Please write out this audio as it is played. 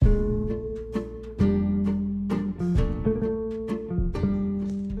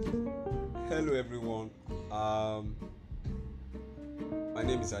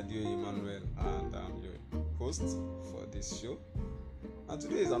is Adio Emmanuel, and I'm your host for this show. And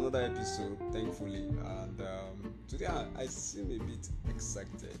today is another episode, thankfully. And today I seem a bit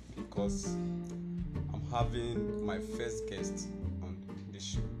excited because I'm having my first guest on this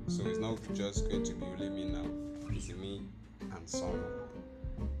show. So it's not just going to be only me now, it's me and someone.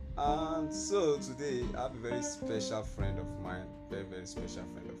 And so today I have a very special friend of mine, very special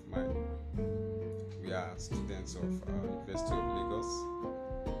friend of mine. We are students of University of Lagos,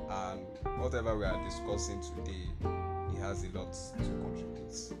 and whatever we are discussing today, he has a lot to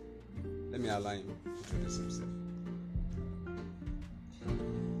contribute. Let me allow him to introduce himself.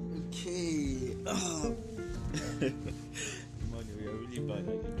 Okay. Man, we are really bad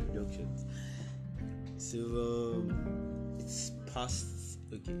at introductions. So it's past.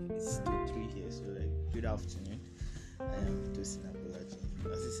 Okay, it's 2-3 here. So good afternoon. I am Tosin Abolaji.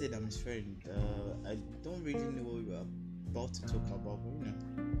 As I said, I'm his friend. I don't really know what we are about to talk about,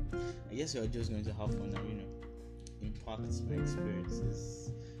 but I guess we are just going to have fun and impact my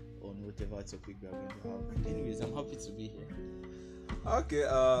experiences on whatever topic we are going to have. Anyways, I'm happy to be here. Okay,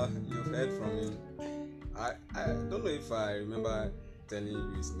 you've heard from him. I don't know if I remember telling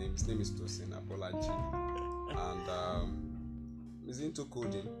you his name. His name is Tosin Abolaji, and he's into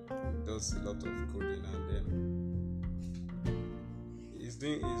coding. He does a lot of coding, and he's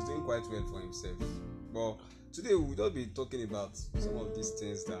doing quite well for himself. But today we'll just be talking about some of these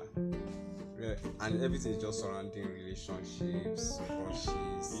things that, and everything is just surrounding relationships,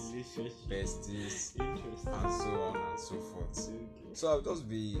 crushes, besties, and so on and so forth. Okay. So I'll just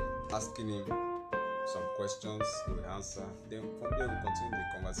be asking him some questions, he will answer. Then from there we'll continue the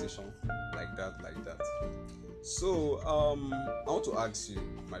conversation like that. So I want to ask you,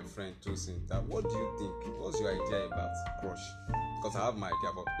 my friend Tosin, that what do you think? What's your idea about crush? Because I have my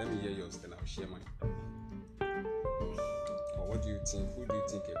idea, but let me hear yours, then I'll share mine. Or what do you think? Who do you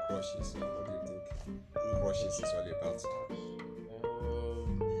think a crush is? What do you think crushes is all about?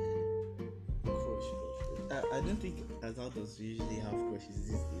 Crush. I don't think adults usually have crushes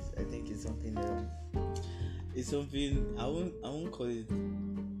these days. I think it's something I won't call it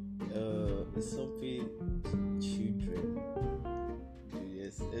it's something children do.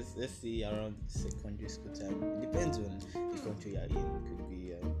 Yes, let's say around secondary school time. It depends on the country you're in. It could be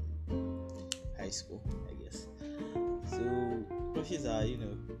high school, I guess. So crushes are,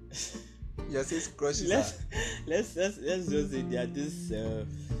 Yes, it's crushes. Let's just say they are this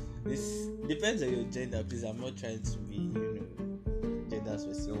depends on your gender. Please, I'm not trying to be gender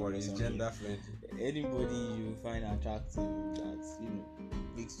specific. Don't worry, it's gender friendly. Anybody you find attractive that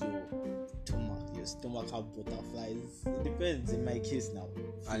makes your stomach have butterflies. It depends. In my case now.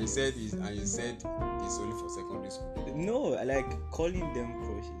 And you said it's only for secondary school. No, like calling them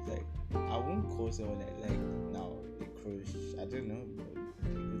crushes. Like I won't call someone like now a crush. I don't know.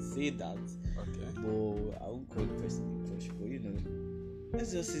 You can say that. Okay. But I won't call the person a crush. But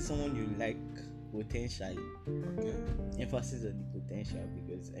let's just say someone you like potentially. Okay. Emphasis on the potential,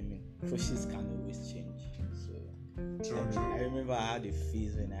 because crushes can always change. So True. I remember I had a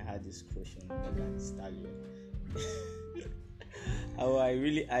phase when I had this crush on Megan Stallion.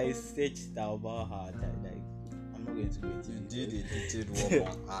 I searched about her. I'm not going to go into it. You did a detailed work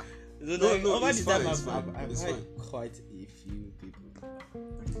on her. No, over the time I've had quite a few people.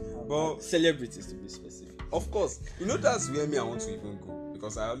 But celebrities, to be specific. Of course, that's where I want to even go,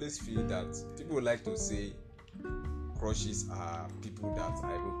 because I always feel that people like to say crushes are people that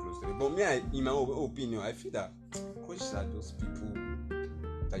are even close to them. But in my opinion, I feel that crushes are those people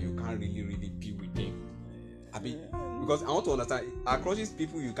that you can't really be with them. Because I want to understand, are crushes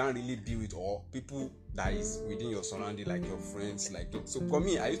people you can't really be with, or people that is within your surrounding, like your friends, so for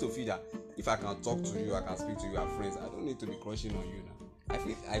me, I used to feel that if I can talk to you, I can speak to you, our friends, I don't need to be crushing on you now. I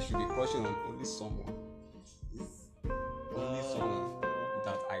feel I should be crushing on only someone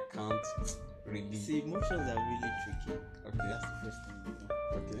that I can't really. See, emotions are really tricky. Okay. That's the first thing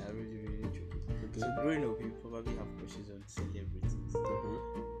Okay. They are really tricky. Okay. So growing up, you probably have crushes on celebrities.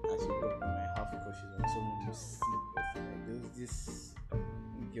 As you grow up, you might have crushes on someone you see. There was this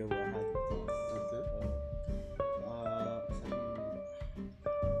girl I had with us. Okay. I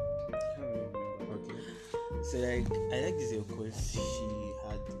can't remember. Okay. So I like this girl because she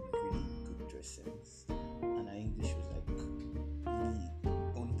had really good dress sense, and her English was really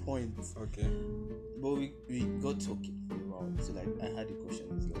on point. Okay. But we got talking for a while. So I had a question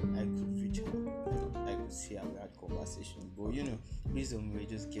on this girl. I could reach her. I could see her. We had conversation. But based on we were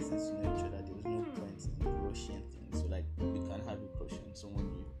just getting to know each other, there was no point in rushing things. So we can have a crush on someone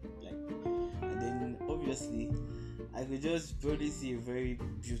you like. And then obviously I could just probably see a very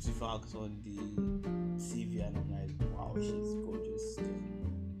beautiful actor on the CV, and I'm like, wow, she's gorgeous.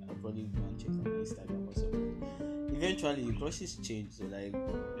 probably go and check on my Instagram or something. Eventually, crushes change. So like,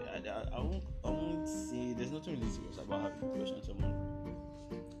 I won't say there's nothing really serious about having a crush on someone.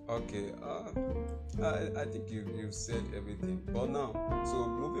 Okay, I think you said everything. But now, so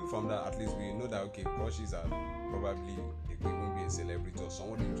moving from that, at least we know that okay, crushes are probably it could even be a celebrity or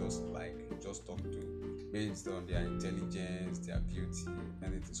someone you just talk to based on their intelligence, their beauty,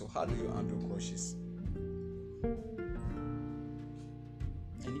 anything. So how do you handle crushes?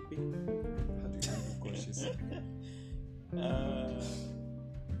 Anything? How do you handle crushes?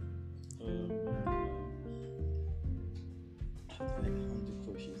 How do I handle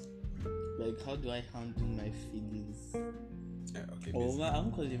crushes? Like, how do I handle my feelings? Yeah, okay. Or I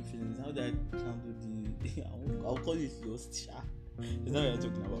won't call them feelings. How do I handle the? I'll call it lost. Is that what you're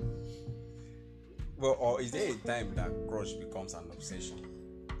talking about? Well, or is there a time that crush becomes an obsession?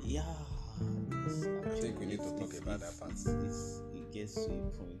 Yeah. I think we need to talk about that part. It gets to a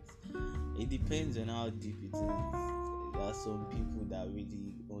point. It depends on how deep it is. There are some people that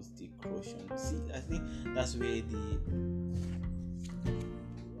really want to crush on. See, I think that's where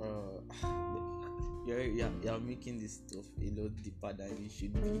you're making this stuff a lot deeper than it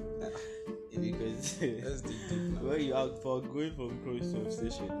should be. Because Let's dig deep now. when you are going from crush to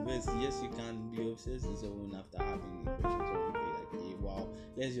obsession, yes, you can be obsessed with someone after having a crush on someone. Like, okay, wow,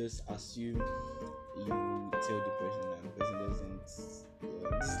 let's just assume you tell the person and the person doesn't.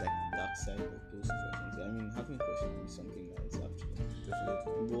 This is like the dark side of those crushes. I mean, having crushes is something that is actually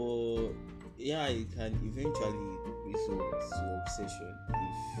Definitely. but yeah, it can eventually result to obsession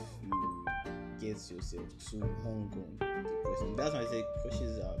if you get yourself too hung on the person. That's why I say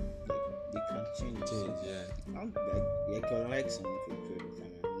crushes are like they can change. Yeah. I can like someone for a period of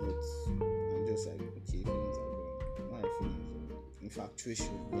time. I'm just like, okay, feelings are gone. My feelings are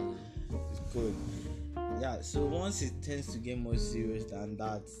infatuation. It's good. Yeah, so once it tends to get more serious than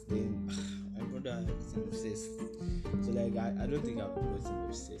that, then my brother is obsessed. So like I don't think I've gotten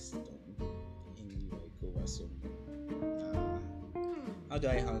obsessed in like over someone. How do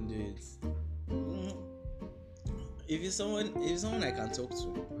I handle it? If it's someone I can talk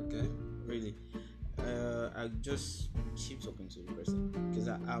to, Okay. really, I just keep talking to the person because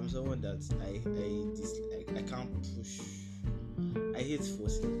I'm someone that I dislike. I can't push. I hate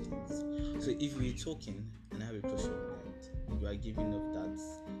forcing things. So if we're talking and I have a crush on you and you are giving up that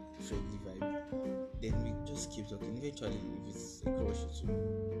friendly vibe, then we just keep talking. Eventually, if it's a crush, it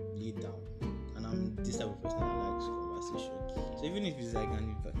will lay down. And I'm this type of person that likes conversation. So even if it's like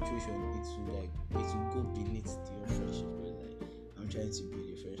an infatuation, it will go beneath your friendship. Because like I'm trying to build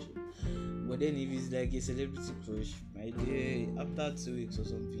a friendship. But then if it's like a celebrity crush, my dear, after 2 weeks or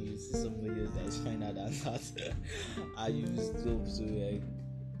something, you see somebody else that is finer than that. I used to so like.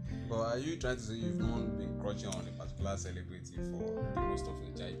 But are you trying to say you've not been crushing on a particular celebrity for the most of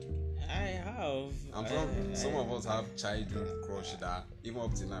your childhood? I have. Some of us have childhood crush that even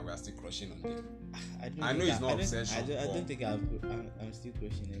up till now we are still crushing on them. I know think it's not obsession. I don't think I'm still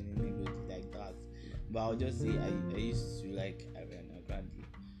crushing anybody like that. But I'll just say I used to like Ariana Grande.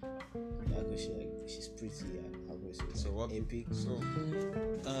 Yeah, because she's pretty and her voice is So what? epic. So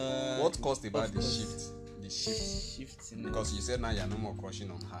what caused about the shift? The shift. Shifting. Because you said now you're no more crushing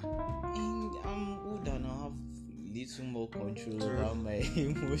on her. I'm older and I have little more control over my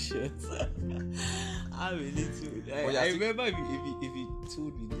emotions. I'm a little. I remember if you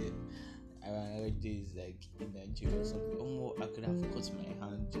told me that Ariana is like in Nigeria or something, I could have cut my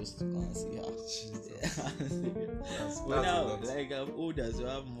hand just to go and see her. But now, like I'm older, so I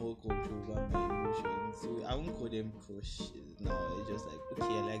have more control over my emotions. So I won't call them crush now. It's just like,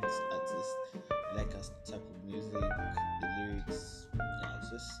 okay, I like this artist, I like her type of music, the lyrics. Yeah, it's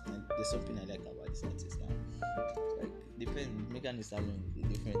just there's something I like about this artist now. Like depends. Megan Thee Stallion is a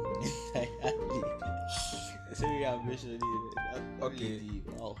different thing entirely. So yeah, I'm mentioning that. Okay.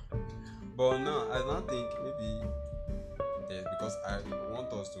 Wow. But no, I don't think maybe because I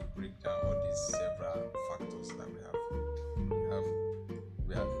want us to break down all these several factors that we have.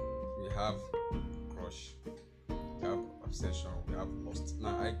 We have crush, we have obsession, we have lust.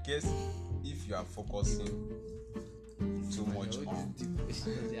 Now I guess if you are focusing too much on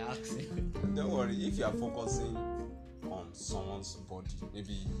don't worry, if you are focusing on someone's body,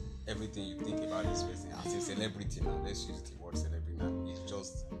 maybe everything you think about this person as a celebrity now, let's use the word celebrity now, it's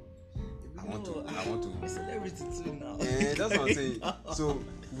just I want to a celebrity too now. That's what I'm saying. So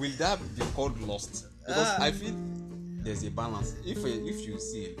will that be called lust? Because I feel there's a balance. If you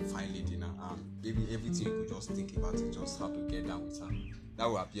see a fine lady now, maybe everything you could just think about is just how to get down with her. that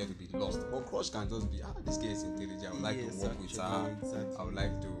will appear to be lost. But crush can just be, this girl is intelligent. I would like to work with her. Exactly. I would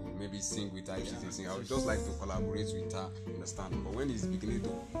like to maybe sing with her if she's a singer. I would just like to collaborate with her. Understand? But when it's beginning to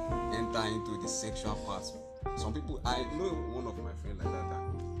enter into the sexual parts, some people, I know one of my friends like that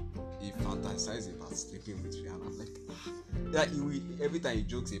he fantasizes about sleeping with Rihanna. I'm like, every time he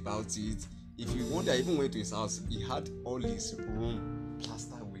jokes about it. If you wonder, even went to his house, he had all his room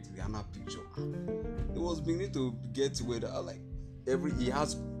plastered with Rihanna picture. It was beginning to get to where he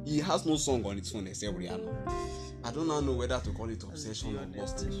has no song on his phone except Rihanna. I don't know whether to call it obsession or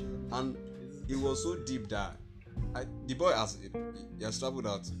lust. And it was so deep that the boy he has traveled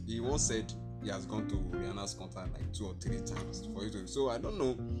out. He once said he has gone to Rihanna's concert like 2 or 3 times for you to. So I don't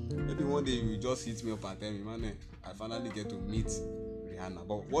know. Maybe one day you just hit me up and tell me, man, I finally get to meet Rihanna.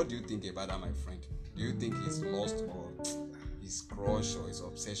 But what do you think about that, my friend? Do you think he's lost or his crush or his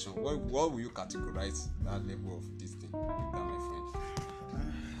obsession? What will you categorize that level of this thing with that, my friend?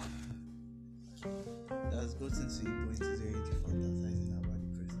 That's gotten to a point is already fantasizing about the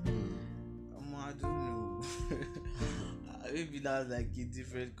person. I don't know. Maybe that's like a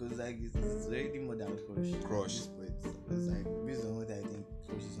different, because like it's already more than crush. It's like based on what I think,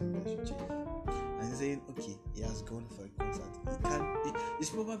 crush is something that should change. And he's saying, okay, he has gone for a concert. He's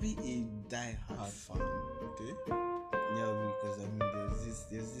probably a die-hard fan. Okay. Yeah, because I mean,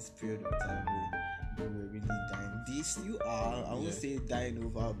 there's this period of time where people were really dying. They still are. I won't say dying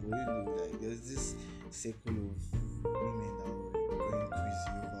over, but like there's this circle of women that were going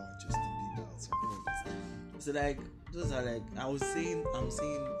crazy over Justin Bieber at some point. So like those are like I'm saying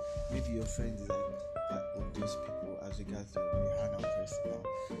maybe your friend is like of those people as regards to Rihanna person now.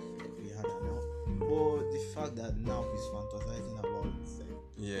 Rihanna now. But the fact that now he's fantasizing about it,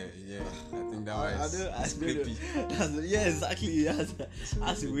 like, I think that one is creepy. Exactly.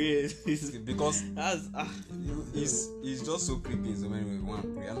 That's weird. Because he's just so creepy in so many ways. One,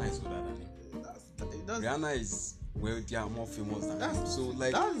 Rihanna is older than him. Rihanna is wealthier, more famous than him. So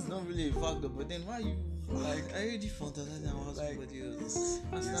like that is not really a factor. But then why you like I already fantasizing about somebody else?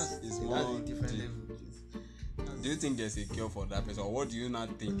 It's more a different level. Do you think there's a cure for that person, or what do you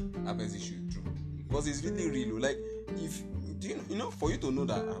not think that person should do? Because it's really real. Like if for you to know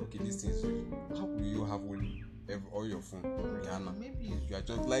that okay, this thing is real, how will you have all your phone Rihanna? Maybe you are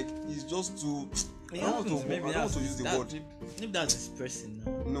just like it's just too. I don't want to use the word. Maybe that's his person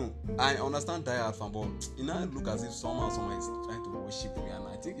now. No, I understand die-hard fan, but look as if someone is trying to worship Rihanna.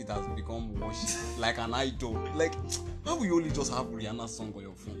 I think it has become worship, like an idol. Like, why will you only just have Rihanna's song on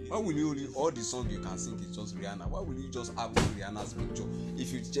your phone? Why will you only all the songs you can sing is just Rihanna? Why will you just have Rihanna's picture?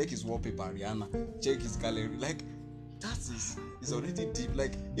 If you check his wallpaper, Rihanna, check his gallery, like that is already deep.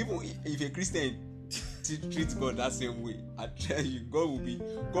 Like even if a Christian treats God that same way, I tell you, God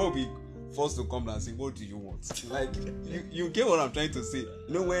will be forced to come and say, what do you want? Like you get what I'm trying to say.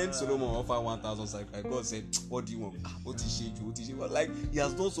 When Solomon offered 1,000 sacrifice, God said, what do you want? What is she? Like he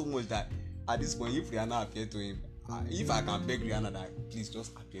has done so much that at this point, if Rihanna appeared to him, if I can beg Rihanna that please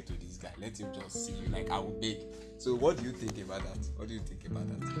just appear to this guy, let him just see you, like I will beg. So what do you think about that? What do you think about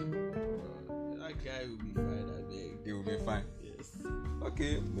that? That guy will be fine, I beg. He will be fine. Yes.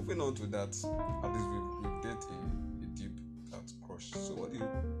 Okay, moving on to that. At least we've get a deep crush. So what do you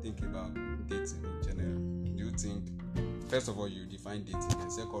think about dating in general? Do you think, first of all, you define dating,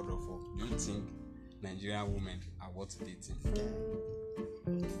 and second of all, do you think Nigerian women are worth dating?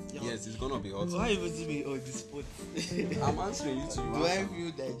 Yes, it's gonna be hot. Why even do me on this spot? I'm answering you to you. Do I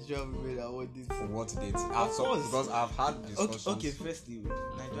feel Nigerian women are worth dating? For what dating? Because I've had discussions. Okay, firstly,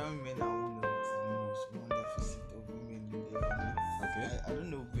 Nigerian women are one of the most wonderful set of women you ever met. Okay. I don't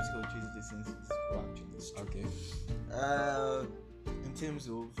know which country is the sense is actually. Okay. In terms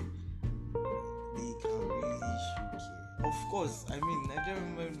of they can really show care. Of course, I mean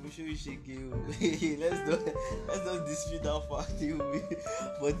Nigerian women will show you shake you. let's not dispute that fact.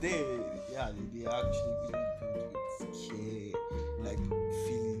 But they actually really good with care, like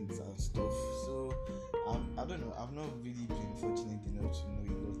feelings and stuff. So I don't know. I've not really been fortunate enough to know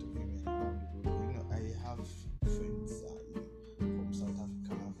a lot of women around the world. I have friends from South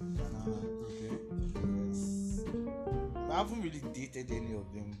Africa, from Ghana, from the US. I haven't really dated any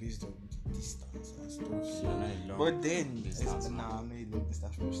of them based on distance and stuff. But then, I'm not a long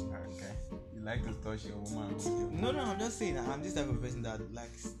distance person. Okay. You like to touch your woman? No, I'm just saying I'm this type of person that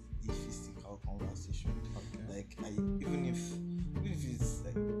likes a physical conversation. Okay. Like even if it's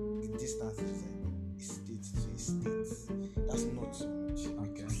like the distance is like a state to a state, that's not too much.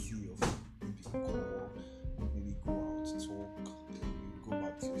 Okay. To see of maybe go out, talk, maybe go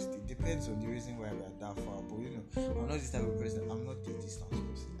back to your state. Depends on the reason why we are that far. But I'm not this type of person. I'm not a distance person.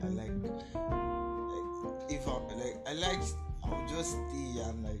 I'll just just stay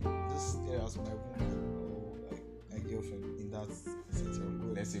and like just stay as my woman or like my girlfriend in that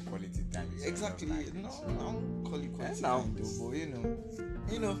setting. Let's say quality time. Exactly. No, I don't call it quality now. time though, but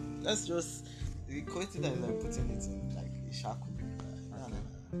you know, that's just the quality time is like putting it in like a shackle.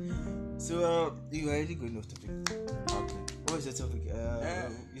 So you are really going off topic. Okay. What was your topic?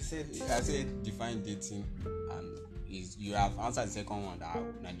 You said I said define dating, and you have answered the second one that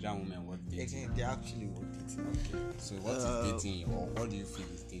Nigerian women what dating. Again, they actually want dating. Okay. So what is dating, or what do you feel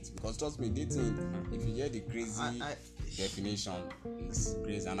is dating? Because trust me, dating, if you hear the crazy definition, is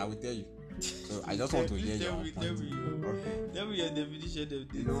crazy, and I will tell you. So I just want to hear your point. Tell me your definition of dating.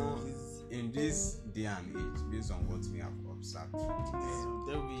 You know, in this day and age, based on what we have observed,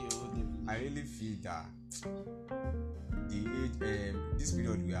 Tell me your definition. I really feel that the age, this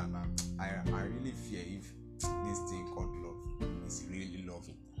period we are now, I really fear if this thing called love is really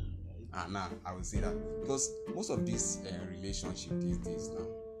loving. And now I will say that because most of these relationship these days now,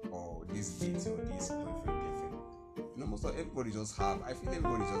 or this date or this boyfriend girlfriend, you know, most of everybody just have. I feel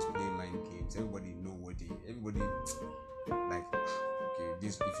everybody just playing mind games. Everybody know what everybody like. Okay,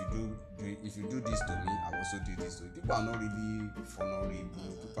 this if you do this to me, I also do this to you. People are not really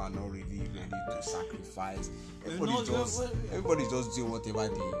vulnerable. People are not really ready to sacrifice. Everybody just do whatever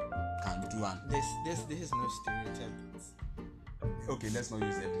they can do, and there's no stereotype. Okay, let's not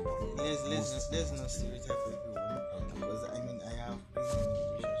use everyone. Let's not stereotype everyone. Okay. Because I mean I have been in a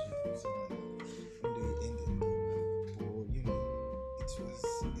relationship with someone when they ended, but you know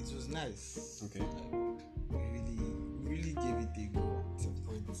it was nice. Okay. Like, we really gave it a go at some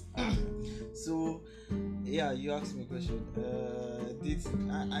point. So yeah, you asked me a question.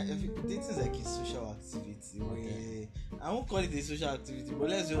 I feel dating is like a social activity. Okay. I won't call it a social activity, but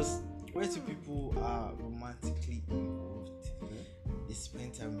let's just where two people are romantically involved. They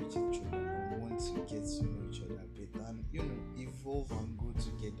spend time with each other and want to get to know each other better and evolve and grow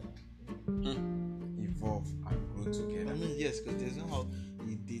together. Evolve and grow together. I mean, yes, because there's no how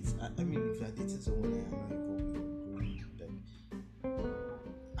you date. I mean, if you're dating someone and you're not evolving,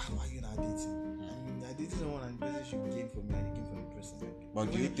 like, how are you not dating? I mean, you're dating someone and the person should gain from you and you gain from the person. But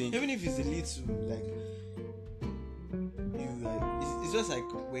do you think, even if it's a little, like, you like, it's just like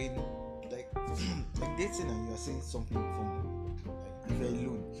when, like, like dating and you're saying something from. If you're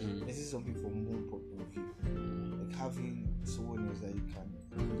alone, this is something from one point of view. Like having someone else that you can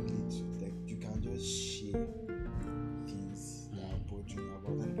relate to, like you can just share things that are bothering you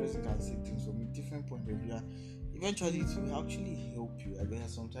about, and the person can say things from a different point of view. And eventually, it will actually help you. I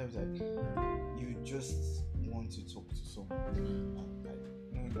guess sometimes like you just want to talk to someone, and like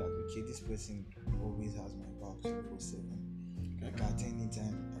knowing that okay, this person always has my back 24/7. Like at any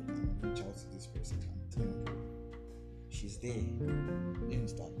time, I can reach out to this person and tell them. She's there. You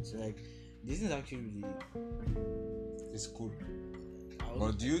understand? So like this is actually really it's cool.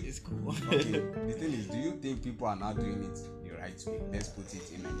 But do you it's cool. Okay, the thing is, do you think people are not doing it the right way? Let's put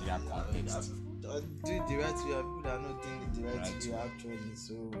it in Nigeria context. Do it the right way, people that are not doing it the right way actually.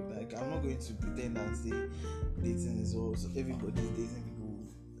 So like I'm not going to pretend and say dating is also everybody's dating people.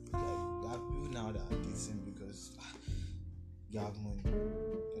 Like there are people now that are dating because you have money.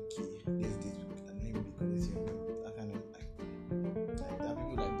 Okay, let's date and maybe because you have that kind of like there are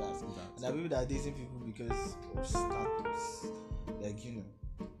people like that. And there are people that are dating people because of status. Like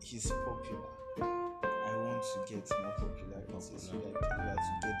he's popular. I want to get more popularity. So like we are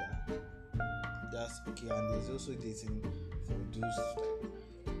together. That's okay. And there's also dating for those like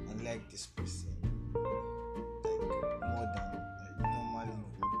I like this person like more than like normally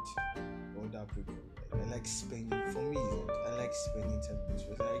would other people. Like, I like spending for me. Like, I like spending time with this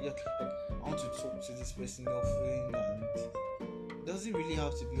person. I want to talk to this person often, and doesn't really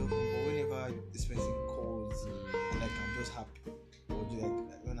have to be often. But whenever this person calls, and like I'm just happy. Or do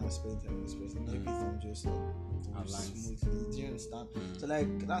like when I'm spending time with this person, everything just like goes smoothly. Do you understand? So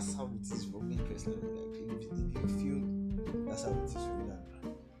like that's how it is for me personally. Like if you feel that's how it is for you,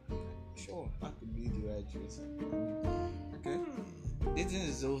 sure, that could be the right choice. Okay. Dating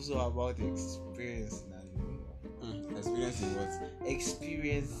is also about experiencing and experiencing what?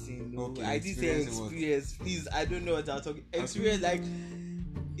 Experiencing. Okay, I did say experience. What? Please, I don't know what I'm talking. Experience like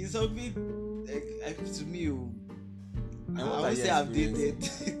it's something like to me. I would say I've dated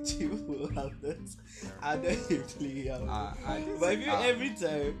people. I'm not a player. But I feel every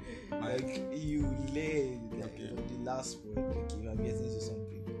time like you learn like the last point, like if I'm getting into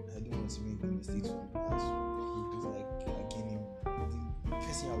something, I don't want to make the mistakes from the last one. It's like again, the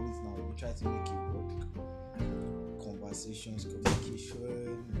person you're with now, you try to make it work. Conversations,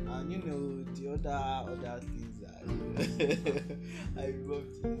 communication, and the other things that I love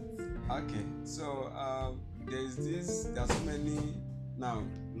it. Okay, so There's so many now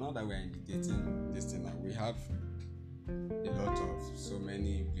that we're indicating this thing now, we have a lot of so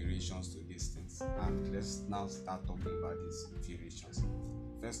many variations to these things. And let's now start talking about these variations.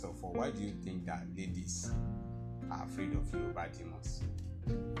 First of all, why do you think that ladies are afraid of Yoruba demons?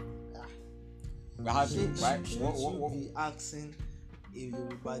 What be asking a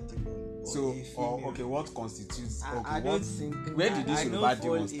Yoruba demon? So, okay, what constitutes? Okay, I don't think. Where did this Yoruba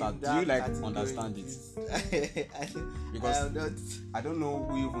demon start? Do you like category. understand it? Because I don't know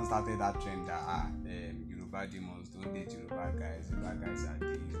who even started that trend that Yoruba demons don't date Yoruba guys. Yoruba guys are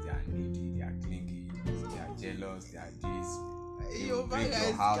this, they are needy, they are clingy, they are jealous, they are this. They will break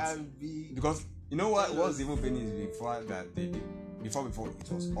your heart. Because you know what's even funny is before it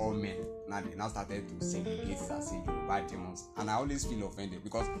was all men. Now they now started to segregate and say Yoruba demons, and I always feel offended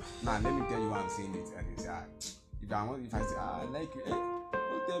because now let me tell you why I'm saying it. And they say, if I say I like you,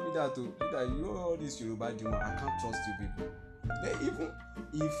 don't tell me that too. That you know all these Yoruba demons, I can't trust you people. Then even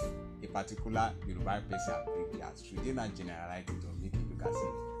if a particular Yoruba person break their heart, should they not generalize it or make it look as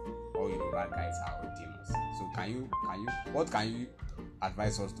if all Yoruba guys are all demons? So what can you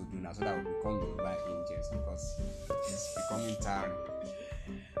advise us to do now so that we become Yoruba angels, because it's becoming tiring.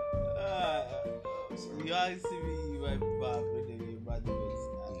 You asked me why people are afraid of Yoruba demons.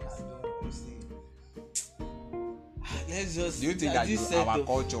 I don't see. Let's just. Do you think that our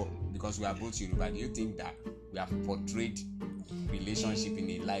culture, because we are both Yoruba, do you think that we have portrayed relationship in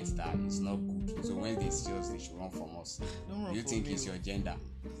a light that is not good? So when they see us, they should run from us. Do you think it's your gender?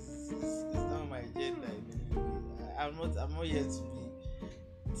 It's not my gender. I'm not here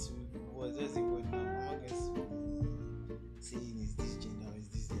what's the word now? I'm not going to be saying is this gender or is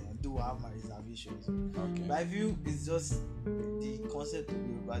this gender. I do have my reservations. Okay. But I feel it's just the concept of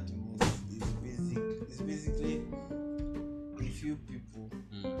Yoruba demons is basic. It's basically a few people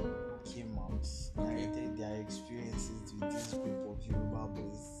came out and take their experiences with this group of Yoruba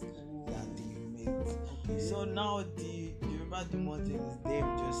boys that they met. Okay. So now the Yoruba demon thing is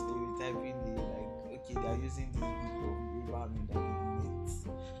them just stereotyping the okay, they are using this group of Yoruba men that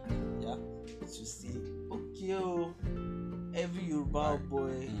they met, to say okay, every Yoruba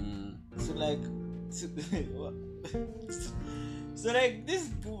boy. So this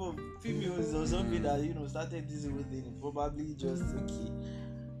group of females or something that started this whole thing, probably just okay,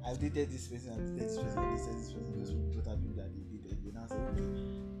 I've dated this person, I've dated this person, I've dated this person, those people that people that they dated, they now say okay,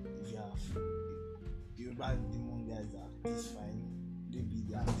 if you have Yoruba demon guys are this fine, maybe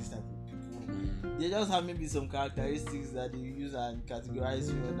they are this type of people. They just have maybe some characteristics that they use and categorize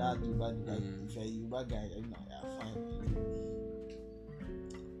you on that Yoruba. Like if you're a Yoruba guy, you're fine.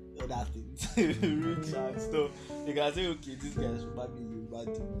 Other things, rich and stuff. They can say, okay, this guy is probably Yoruba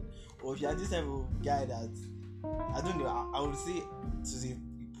demon. Or if you're this type of guy that I don't know, I would say to the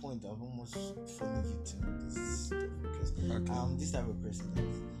point of almost falling victim of this stuff because I'm this type of person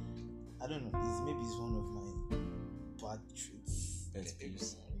that I don't know, it's one of my bad traits.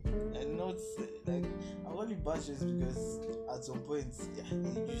 Excuse. And not like I'm only bad traits because at some point it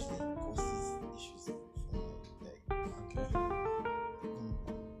usually causes issues from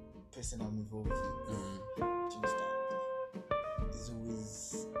person I'm involved with. Do you understand? It's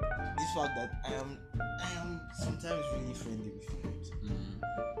always this fact that I am sometimes really friendly with females.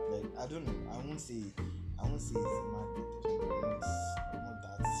 Like I don't know, I won't say it's a magnet or something. I'm not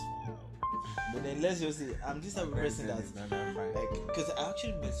that fine. But then let's just say I'm this type of person that because I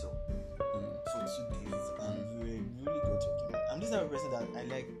actually met some for 2 days and we were really good talking. I'm this type of person that I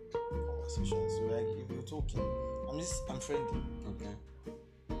like conversations. So like if you're talking, I'm friendly. Okay.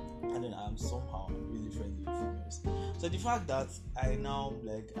 And then I'm really friendly with females. So the fact that I now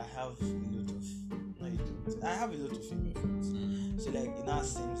I have a lot of female friends. So it now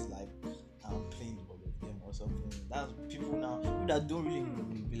seems like I'm playing all of them or something. That's people that don't really know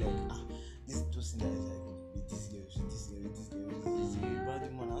me be like, this Tosin that is with this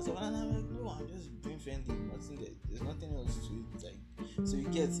girl, and I'm like, no, I'm just being friendly. There's nothing else to it. So you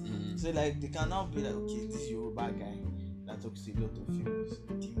get so they can now be like, okay, this Yoruba guy that talks to a lot of females,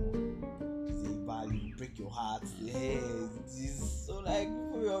 demon, is a value, break your heart, so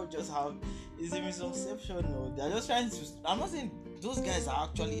we all just have it's a misconception. No, they're just trying to. I'm not saying those guys are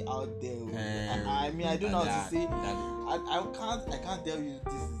actually out there. I don't know how to say. I can't tell you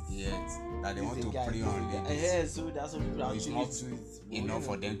this is yet that they want to prey on ladies. So there's some people it's not enough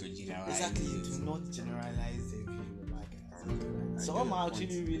for them to generalize. Exactly, do not generalize every guys. Some are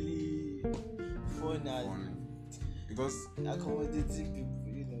actually really fun. Because accommodating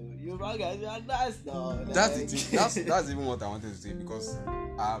people, Yoruba guys are nice now. That's the thing. That's even what I wanted to say, because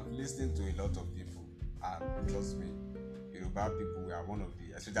I've listened to a lot of people, and trust me, Yoruba people, we are one of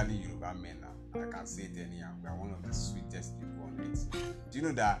the, especially Yoruba men now. I can say it anyhow. We are one of the sweetest people on earth. Do you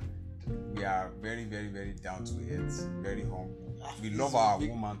know that we are very, very, very down to earth, very humble. We love our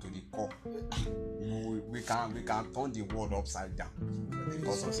woman to the core. We can turn the world upside down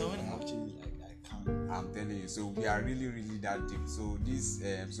because of someone actually I can't. I'm telling you. So we are really, really that deep. So this,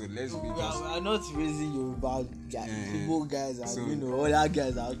 so let's be We just. are not raising Yoruba guys, Igbo guys, and So- other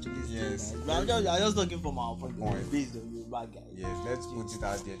guys are actually Yes. still nice. But I'm just talking from our point of Point. view based on Yoruba guys. Yes, let's put it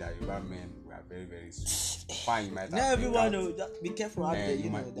out there that Yoruba men we are very, very sweet. Fine, you might have Not think everyone that, know. Just be careful out there. you You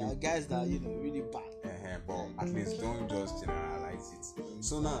know, might- there are guys that really bad. but at least don't just generalize it.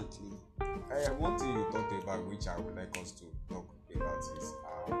 So now, one thing you talked about, which I would like us to talk about, is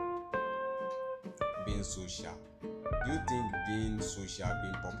being social. Do you think being social,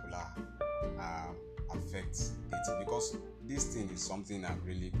 being popular, affects dating? Because this thing is something I've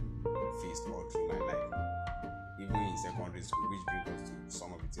really faced all through my life. Even in secondary school, which brings us to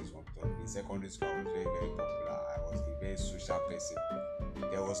some of the things we want to talk. In secondary school, I was very, very popular. I was a very social person.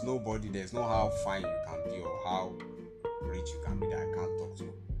 There was nobody, there's no how fine you can be or how rich you can be that I can't talk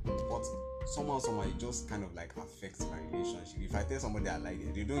to. But somehow it just kind of like affects my relationship. If I tell somebody I like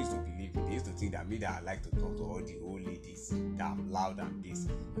it, they don't used to believe me. They used to think that me that I like to talk to all the old ladies, that I'm loud and this,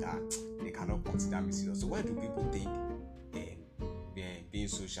 that they cannot consider me serious. So why do people think being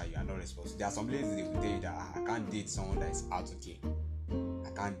social, you are not responsible? There are some ladies they will tell you that I can't date someone that is out of care. I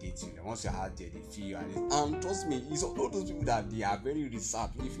can't date you. Once you're out there, they feel you. And trust me, it's all those people that they are very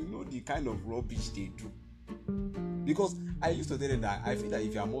reserved. If you know the kind of rubbish they do. Because I used to tell them that I feel that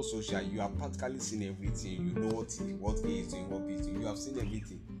if you are more social, you have practically seen everything. You know what A is doing, what B is doing. You have seen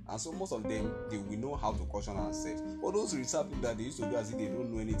everything. And so most of them, they will know how to caution ourselves. But those reserved people that they used to do as if they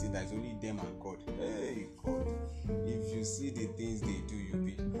don't know anything, that is only them and God. Hey, God. If you see the things they do, you'll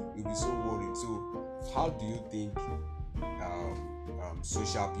be so worried. So how do you think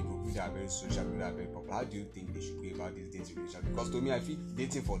social people that are very social, people that are very popular, how do you think they should go about this dating relationship? Because to me, I feel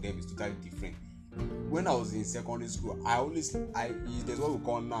dating for them is totally different. When I was in secondary school, there's what we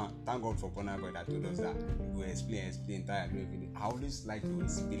call now, thank God for Bonner Boy that told us that we will explain, everything. I always like to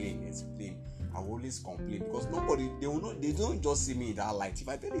explain. I will always complain because they don't just see me in that light. If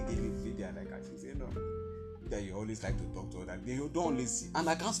I tell a girl they are like, I should say no. That you always like to talk to others. They don't always see, and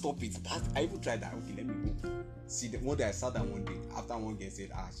I can't stop it. I even tried that. Okay, let me go. See, one day I sat down one day after one girl said,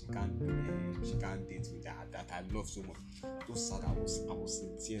 she can't date me that I love so much. So sad, I was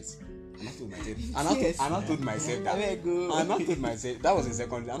in tears. And I told myself, that was in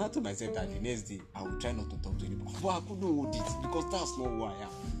secondary. And I told myself that the next day I would try not to talk to anybody. But I couldn't hold it because that's not who I am.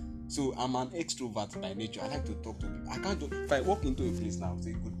 So I'm an extrovert by nature. I like to talk to people. I can't do. If I walk into a place now,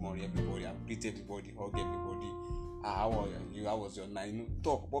 say good morning everybody, I greet everybody, hug everybody. How are you? How was your night?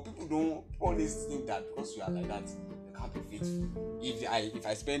 Talk. But people don't always think that because you are like that, you can't be faithful. If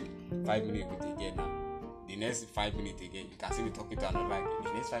I spend 5 minutes with a girl now, the next 5 minutes again, you can see me talking to another guy.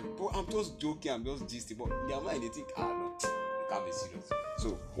 The next 5 minutes, I'm just joking, I'm just gisting. But in their mind, they think, no, you can't be serious.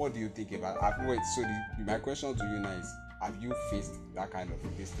 So what do you think about? My question to you now is, have you faced that kind of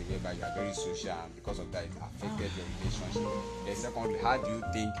this thing whereby you are very social and because of that it affected your relationship? Then secondly, how do you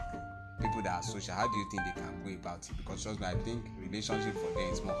think people that are social, how do you think they can go about it? Because trust me, I think relationship for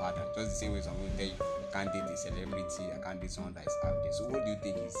them is more harder. Just the same way some people tell you can't date a celebrity, I can't date someone that is out there. So what do you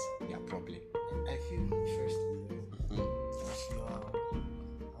think is their problem? I feel firstly, if you are,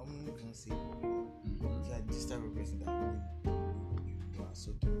 I'm not gonna say, if you are this type of person that you are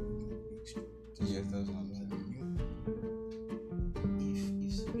so extra. Yes, that's what I'm saying.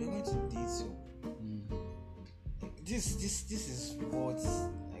 If you're going to date someone, this is what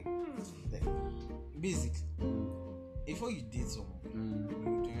like basic. Before you date someone, you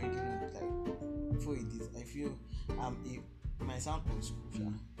already know like before you date. I feel it might sound old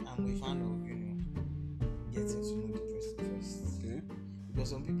school, I'm a fan of getting to know the person first. Okay. Because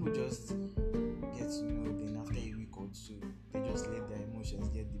some people just get to know, then after a week or two, they just let their emotions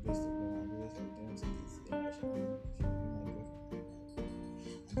get the best of them and they just like don't say this.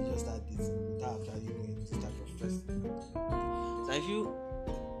 And they just start dating without actually knowing this type of person. So I feel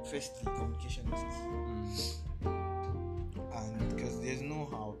firstly communication is key. And because there's no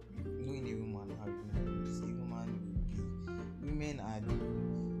how knowing a woman how women are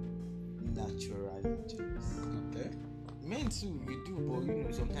naturally jealous. Okay. Men too, we do,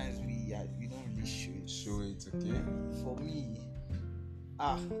 but sometimes we don't really show it. Show it, okay. For me, I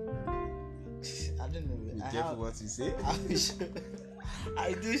don't know. Be careful what you say.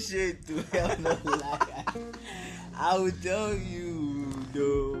 I do show it too. I'm not lie. I will tell you,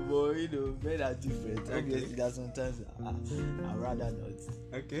 though, but men are different. Okay. Obviously, there are sometimes I'd rather not.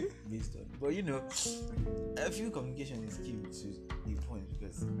 Okay. Based on, but I feel communication is key to the point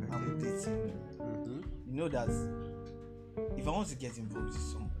because I'm dating. You know that if I want to get involved with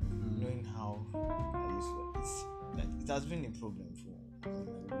someone, knowing how I used to, it has been a problem for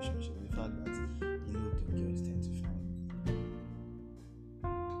my relationship. The fact that the girls tend to find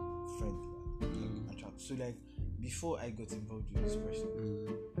friends attractive. So before I got involved with this person,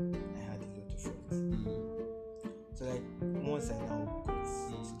 I had a lot of friends. So once I now got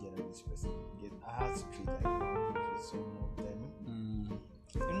together with this person, I had to create boundaries with some of them.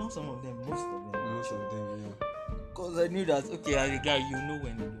 Not some of them, most of them. Most of them, yeah. Because I knew that, okay, as a guy, you know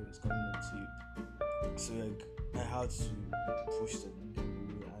when the girl is coming up to you. So I had to push them away,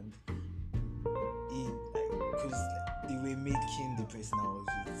 and because they were making the person I was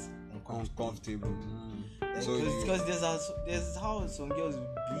with uncomfortable. Because there's how some girls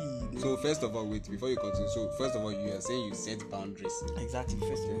would be. So first of all, wait, before you continue. So first of all, you are saying you set boundaries. Exactly.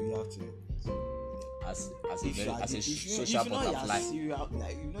 First of all, you have to. As a social butterfly. You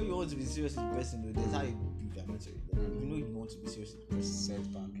want to be serious with the person, there's how you are not serious. You want to be serious with the person.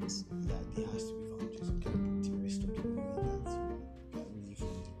 Set boundaries. Yeah, there has to be boundaries. You can't put the rest of the way that you are really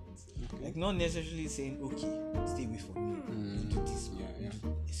friends. Okay. Not necessarily saying, okay, stay away from me. You do this.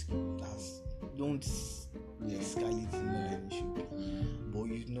 Don't escalate more than it should be. But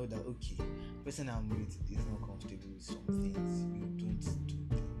you know that, okay, the person I'm with is not comfortable with some things. You don't do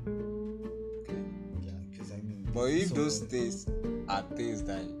them. Okay. Yeah, because but if those things are things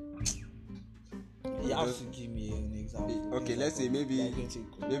that you have to give me an example. Okay, let's say maybe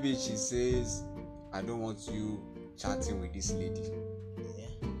she says, I don't want you chatting with this lady.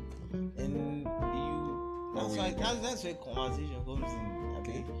 Yeah. And that's where conversation comes in.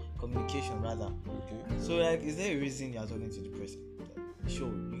 Okay. Communication rather. Okay. So is there a reason you are talking to the person? Sure,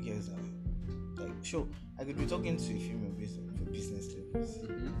 you guys are sure. I could be talking to a female person for business levels.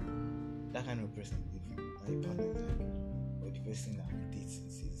 That kind of person, my partner, or the person that I'm dating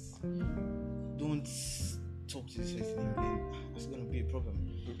says, don't talk to this person again. That's gonna be a problem.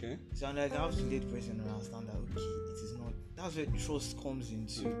 Okay. So I have to let the person understand that it is not. That's where trust comes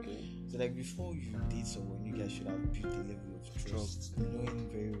into. Okay. So before you date someone, you guys should have built a level of trust. Knowing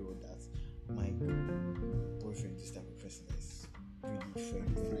very well that my boyfriend, this type of person, is really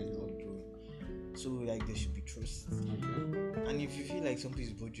friendly and outgoing. So there should be trust. Okay. And if you feel like something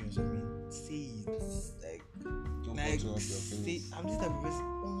is bothering you, say it. Don't say, I'm this type of person.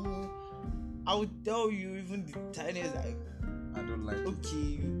 I will tell you even the tiniest. I don't like.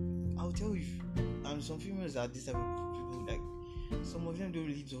 Okay, I'll tell you. And some females are this type of people. Some of them don't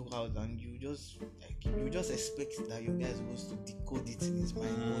really talk out, and you just expect that your guy is supposed to decode it in his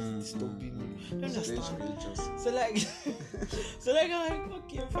mind. What's disturbing you? You understand? So I'm like,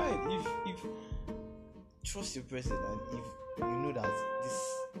 okay, fine. If trust your person, and if you know that this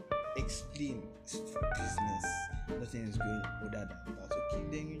explain business, nothing is going other than that. Okay,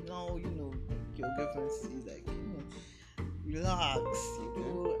 then your girlfriend says relax.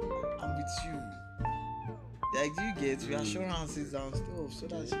 I'm with you. Do you get reassurances and stuff so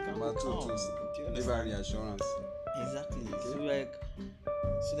that she can calm? Give her reassurance. Exactly. Okay.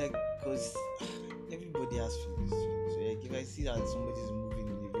 So because everybody has feelings. So if I see that somebody is moving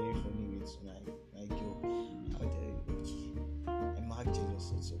in a very funny way to my girl, I'll tell you, okay, I'm not jealous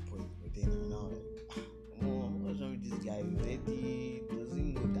at some point, but then I'm now what's wrong with this guy? He doesn't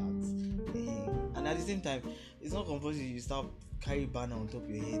know that. And at the same time, it's not compulsory you start carry banner on top of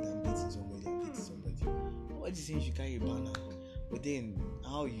your head and dating somebody. What is saying you carry a banner? But then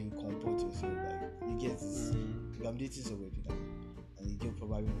how you comport yourself, you get this. If I'm dating somebody now, and the girl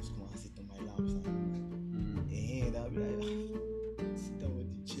probably wants to come and sit on my laps, and I'll be like, sit down with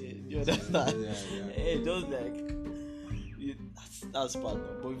the chair. You understand? Just that's part of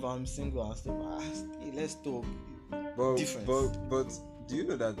it. But if I'm single and stuff, let's talk. But do you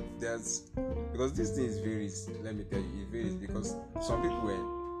know that because this thing varies? Let me tell you, it varies because some people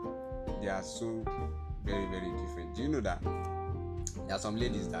they are so very, very different. Do you know that there are some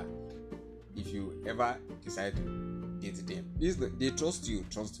ladies that if you ever decide to date them, they trust you,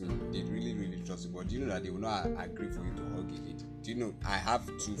 trust me, they really, really trust you, but do you know that they will not agree for you to hug a lady? Do you know, I have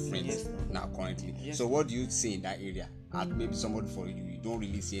 2 friends now currently. So what do you say in that area? Maybe somebody for you don't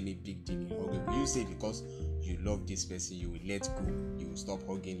really see any big deal in hugging. Will you say because you love this person, you will let go, you will stop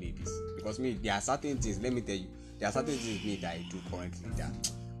hugging ladies? Because there are certain things, let me tell you, there are certain things that I do currently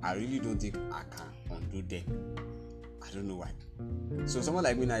that I really don't think I can undo them. I don't know why. So someone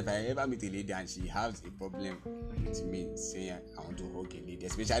like me now, if I ever meet a lady and she has a problem with me saying I want to hug a lady,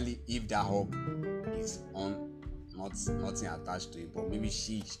 especially if that hug is nothing attached to it, but maybe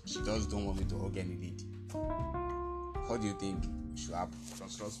she just don't want me to hug any lady. How do you think it should happen?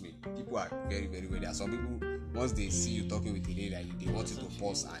 Trust me, people are very, very well. There are some people, once they see you talking with a lady, like, they want you to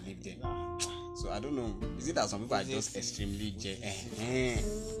pause and leave them. So I don't know. Is it that some people are just extremely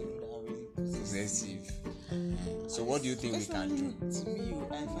possessive? So what do you think we can do? To me,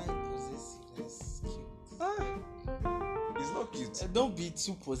 I find possessiveness cute. It's not cute. Don't be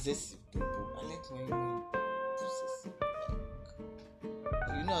too possessive, people. I like when you're possessive.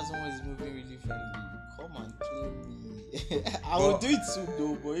 As someone is moving really friendly, come and play me. I will do it too,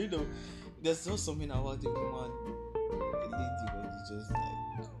 though. But there's not something about the woman, a lady, when you just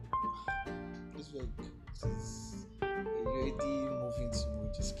you're already moving too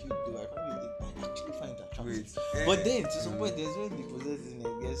much. It's cute, though. I actually find that attractive. But then, to some point, there's when the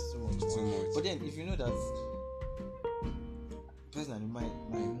possessiveness gets too much. But then, if you know that, personally, my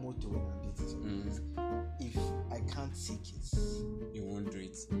motto when I'm dating is, if I can't take it, you won't do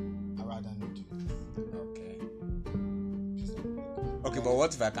it. I'd rather not do it. Okay, but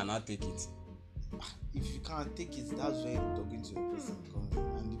what if I cannot take it? If you can't take it, that's when talking to a person comes in.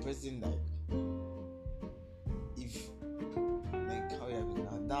 And the person, how you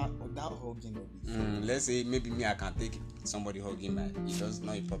have that hugging of it. Let's say maybe me, I can take somebody hugging my. It does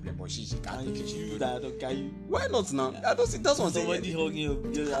not a problem, but she can't take it. You that, can you? Why not now? I don't see. That's what I'm saying. Somebody hugging you.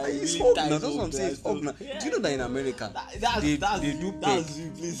 It's hug now. That's what I'm saying. It's hug now. Do you know that in America they do peg?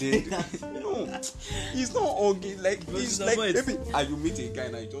 No, it's not hugging. Like, it's like maybe you meet a guy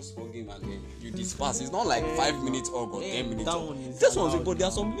and I just hug him and then you disperse. It's not like 5 minutes hug or 10 minutes. That's what I'm saying. But there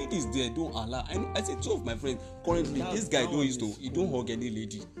are some ladies there don't allow. And I say 2 of my friends currently, this guy he don't hug any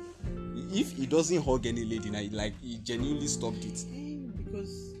lady. If he doesn't hug any lady, now he genuinely stopped it.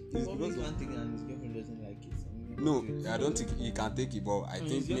 Because one thing and his girlfriend doesn't like it. No, I don't think he can take it, but I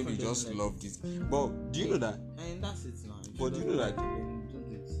think maybe he just loved it. But do you know that? And that's it now. But do you know that? Don't do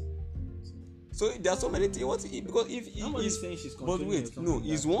it. So there are so many things. Because if nobody's saying she's but wait, no,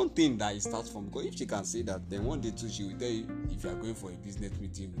 it's one thing that it starts from. Because if she can say that, then one day too she will tell you if you are going for a business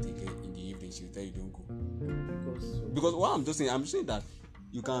meeting with a girl in the evening, she will tell you don't go. Because what I'm saying that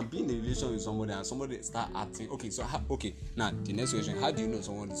you can be in a relation with somebody and somebody start acting. Now the next question: how do you know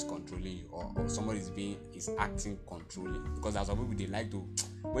someone is controlling you or somebody is acting controlling? Because as some people, they like to,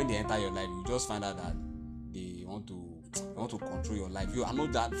 when they enter your life, you just find out that they want to control your life. You are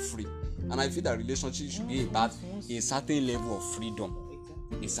not that free, and I feel that relationship should be about a certain level of freedom.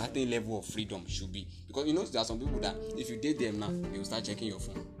 A certain level of freedom should be, because there are some people that if you date them now, they will start checking your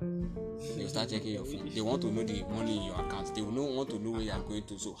phone. They will start checking your phone. They want to know the money in your account. They will not want to know where you are going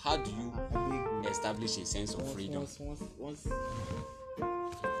to. So how do you establish a sense of freedom? Once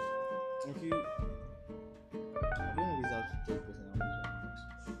if you, I don't always have to tell person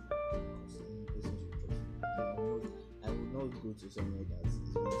I would not go to somewhere that is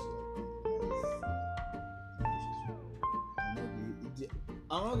going to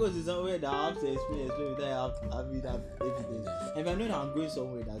I'm not going to somewhere that I have to explain without having that evidence. If I know that I'm going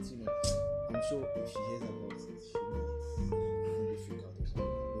somewhere that, I'm sure if she hears about it, she might maybe freak out or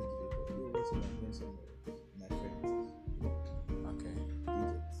something. I'm going somewhere with my friends.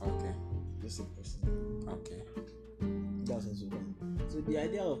 Okay. Just a person. Okay. That's also fine. So the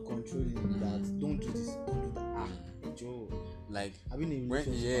idea of controlling that, don't do this, don't do that. Joe. Like, I've been in a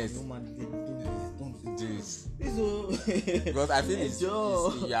relationship with no man, don't do this. Because I feel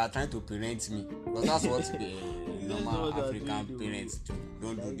you are trying to parent me. Because that's what the normal African parents do.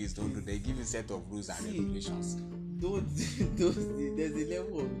 Don't do this, don't do that. They give you a set of rules and regulations. There's a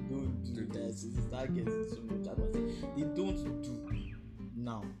level of don't do that. It's start getting so much. I don't think they don't do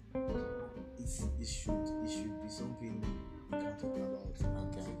now. It should be something we can talk about.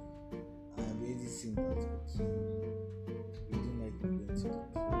 Okay. I've already seen that, but we don't like going to or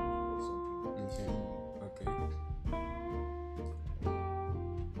something. Okay.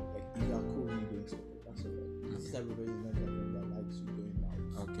 Like, if you are cool when you're going to work, that's all right. This type of person is not the one that likes you going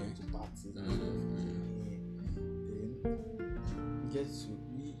out to parties and stuff. Then you get to,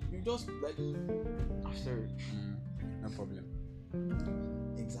 you just like, after it. No problem.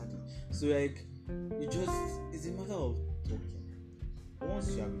 Exactly. So, like, it's a matter of talking. Once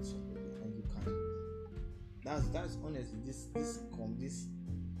you have it somebody and you can, that's honestly this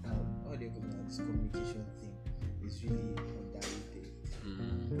how do you call it, this communication thing is really underrated.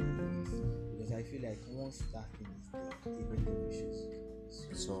 Because I feel like once that thing is there, even the issues can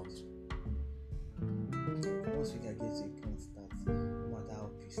be solved. Once we can get to a point that no matter how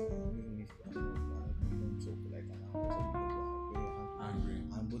pissed I am, even if we don't talk like an hour, so we are angry,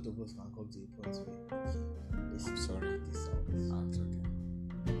 and both of us can come to a point where I'm sorry, this out. It's okay.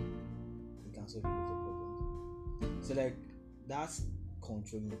 We can solve a lot of problems. So like that's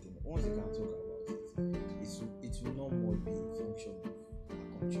controlling thing. Once you can talk about it, it will not more be a function of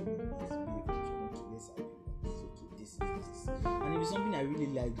controlling. It will be a function of okay, let's agree on this. Okay, this is this. And if it's something I really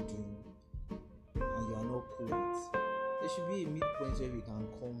like doing, and you are not cool with, there should be a midpoint where we can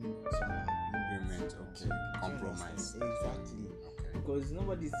come to an agreement. Okay, compromise. Exactly. Okay. Because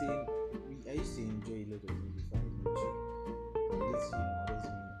nobody's saying I used to enjoy a lot of music before I knew you. Let's I have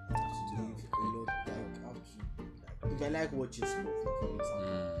to leave a lot. Like, I have to, like, if I like watching sports, like, for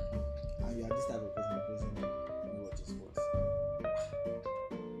example, and you are this type of person you watch sports,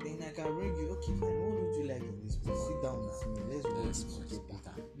 then I can bring you. Okay, fine. What would you like in this sport? Sit down with me. Let's watch it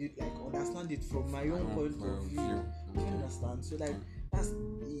together. You like understand it from my own point of view. You understand? So like that's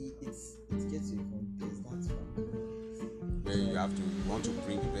it gets to a point. That's fine. Where you want to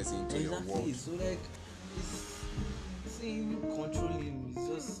bring the person into your world. So like it's saying controlling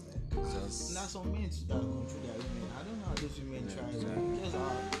is just now some men that control their women. I don't know how those women try.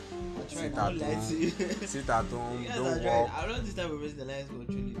 Just I try not lie to you. Sit at home, Yes, don't I'm walk. not this type of person that likes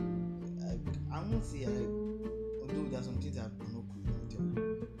controlling. I won't say although there's some things I'm not cool with.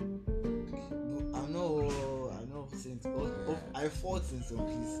 I'm not saying I fought in some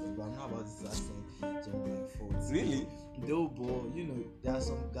cases, but I'm not about to start saying genuine faults. Really? Though, but you know, there are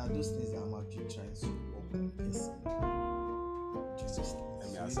those things that I'm actually trying to work on person. Just Let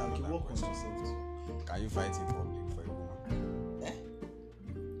me ask you another work on question. yourself too. Can you fight in public for a woman?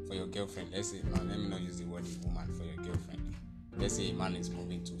 For your girlfriend, let's say, no, let me not use the word woman, for your girlfriend. Let's say a man is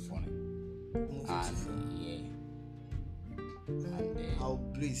moving too funny. I'll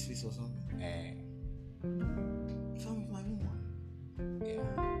blow his face or something. If I'm with my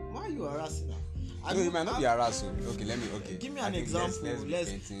woman, why are you harassing her? No, you might not be harassed. Okay, give me an example.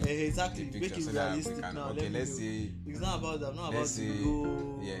 Let's exactly make it realistic now. Okay, let's say it's not about that. I'm not about to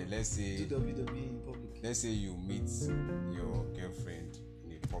go. Let's say do WWE in public. Let's say you meet your girlfriend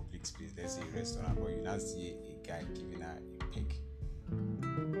in a public space. Let's say a restaurant, but you now see a guy giving her a peck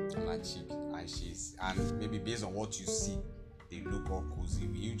on her cheek, and maybe based on what you see, they look all cozy.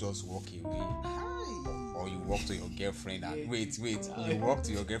 Will you just walk away? Or you walk to your girlfriend and wait, you walk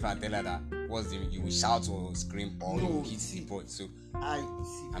to your girlfriend and tell her that you will shout or scream or you will hit the boy. So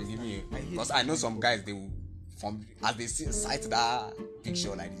I'm giving you, because I know some guys, they will, from as they sight that picture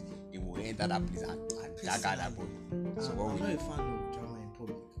like this, they will enter that place and that guy that boy. So what I'm will not you? a fan of drama in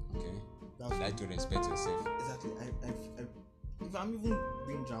public. Okay. You like to respect yourself. Exactly. If I'm even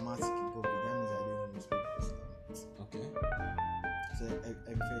being dramatic in public, that means I don't even respect person. Okay. So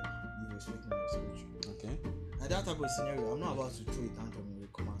I prefer you respect my respect. Okay. Now that type of scenario, I'm not about to throw it tantrum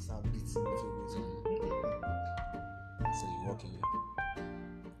and come and start beating each other. So you walk away.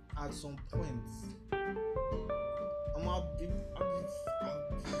 At some point, I'll be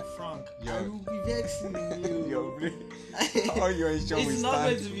frank. I will be vexing you. How you ensure we It's not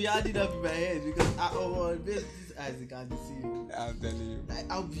stand? going to be added up in my head because based these eyes you can't see you. I'm telling you. Like,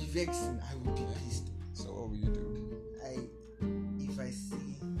 I'll be vexing. I will be pissed. So what will you do? If I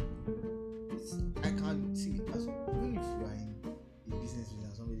see, I can't see. Even if you are in a business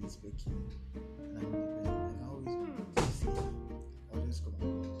and somebody is speaking, and I'm with them, I can always see. I'll just come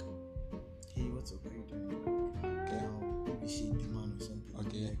and be like, hey, what's up? How you doing? Okay. Now maybe shake the man or something.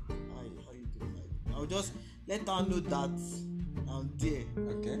 Okay. Like, hi, how you doing? Like, I'll just let her know that I'm there.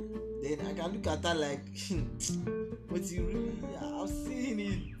 Okay. Then I can look at her like, but you really, I've seen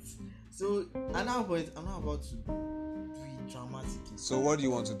it. So at that point, I'm not about to do it dramatically. So what do you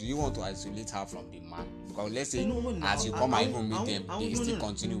want to do? Do you want to isolate her from the man? Because let's say No, as you come and even meet them, I they no, still no.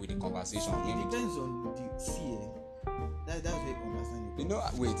 continue with the conversation. It Maybe depends on the that's where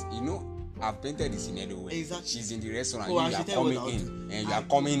you understand it. I've painted the scenario where Exactly. she's in the restaurant, Oh, you are coming in, and you are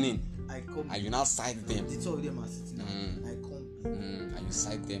coming in, I come and you now side them, the two of them are sitting down. I come in. and you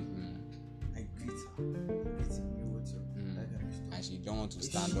side them, I greet her. Greet him, you what's up? That kind of stuff. and she don't want to If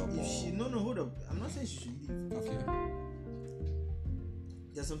stand she- up. if she, no, hold up. I'm not saying she should leave. Okay.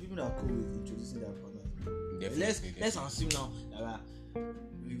 There's some people that are cool with introducing their partners. Definitely. Let's assume now that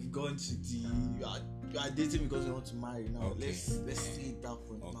we've gone to the you are dating because we want to marry now. Okay. Let's see at that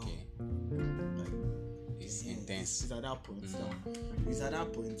point Okay. now. Like, It's intense. It's at that point now. It's at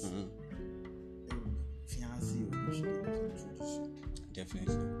that point. Fiancé or she should introduce you.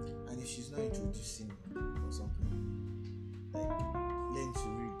 Definitely. And if she's not introducing you or something, like learn to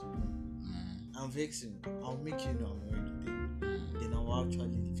read. I'm vexing. I'll make you know I'm already there. Then I'll actually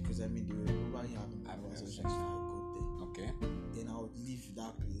leave because they were probably having a conversation. I go there. Okay. Then I'll leave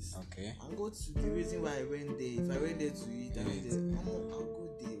that place Okay. and go to the reason why I went there. If I went there to eat, I'll go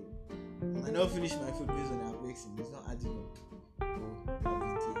there. I not finish my food based on their vexing. It's not adding up. So I'll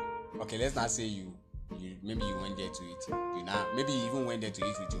be there. Okay. Let's not say you you maybe you went there to eat. You now maybe you even went there to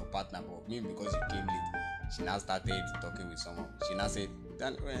eat with your partner, but maybe because you came late, she now started talking with someone. She now said,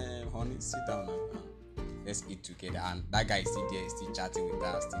 "Dan, honey, sit down now. Let's eat together." And that guy is still there, still chatting with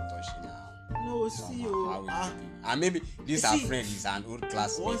her, still touching her. No, see, and maybe this her friend is an old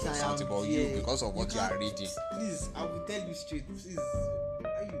classmate or something, but you, because of what you are reading. Please, I will tell you straight. Please,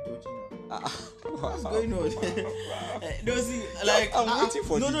 are you touching her? What's going on? No, see, like I'm waiting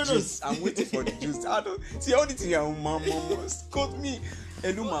for the juice. I'm waiting for the juice. I don't see all the thing. Mom, scold me.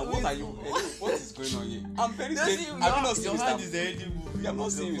 Hello, man. What are you? Hello, what is going on here? I'm very scared. Have you not seen Mr. You have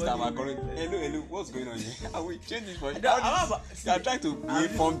not seen Mr. Macaron. Hello, what's going on here? I will change this for you. You are trying to be a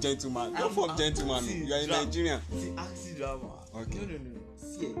form gentleman. Don't form gentleman. You are in Nigerian. See, ask drama. Okay. No.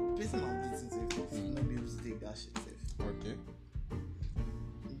 See, person I'm dating safe. Not be able to take that shit safe. Okay.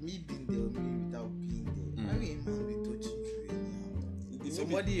 Me being there, me without being there. I mean, man, be touching you anyhow.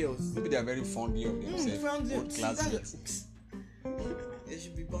 Somebody else. Maybe they are very fond of themselves. Old classmates. There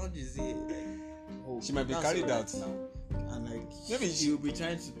should be boundaries here. Like, she might be carried out now. And like maybe she will be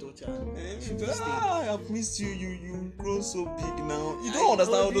trying to touch her. I've missed you. You grow so big now. You don't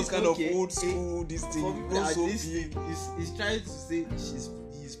understand all those kind of old school this thing. You grow so big. He's trying to say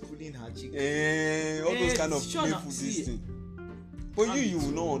he's pulling her cheek. All those kind of playful this thing. But you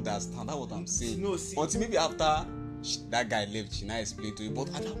will not understand. That's what I'm saying. No, see. Until maybe after that guy left, she now explained to you. But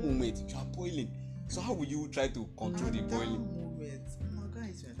at that moment, you are boiling. So how will you try to control the boiling?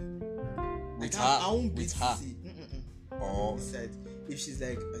 With her. Or if she's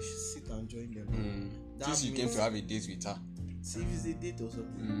like, I should sit and join them. Since you came to have a date with her. See, if it's a date or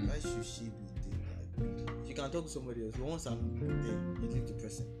something, why should she be dating? Like, she can talk to somebody else. But once I'm there, you leave the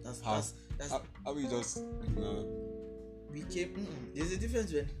person. That's how we just we came. There's a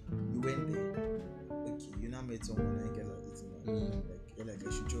difference when you went there. Okay, you now met someone and you guys are dating. Like you're like, I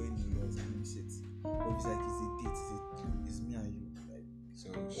should join you. Or something. But it's like it's a date. It's me and you. Like so.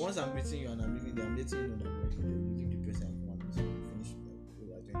 Once I'm meeting you and I'm leaving there, I'm letting you know that I'm working there. You leave the person and come and finish.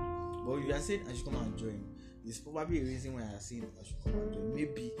 But if you are saying I should come and join, there's probably a reason why I are saying I should come and join.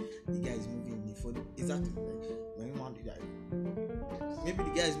 Maybe the guy is moving in a funny. Exactly. Like when you want the guy. Maybe the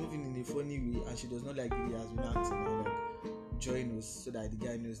guy is moving in a funny way and she does not like the way he has been acting and like join us so that the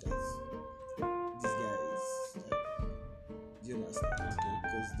guy knows that this guy is like, do you understand? Okay.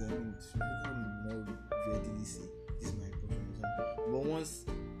 Because then people will not readily say this is my boyfriend. But once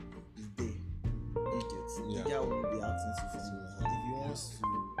it's there, you get the guy won't be acting so funny. And if he wants to be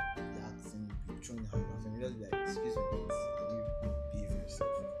acting, be throwing her and just be like, excuse me, please, can you behave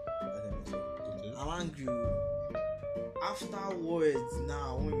yourself? Okay. I'm angry. Afterwards,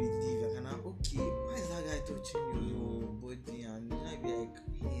 now when we leave, I can okay, why is that guy touching your body? And I be like,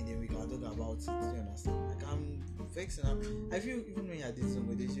 hey, then we can talk about it. Do you understand? Like I'm vexing. I feel even when you're dating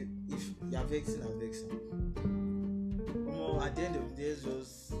somebody, if you're vexing, I'm vexing. At the end of the day,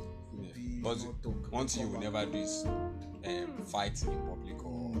 just be but not talk. One thing you will never do is fight in public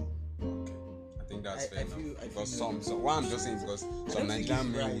or okay. I think that's fair enough. Because what I'm just saying is because some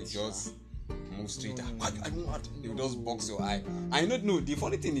Nigerian men will just move straight. They will just box your eye. I don't know. The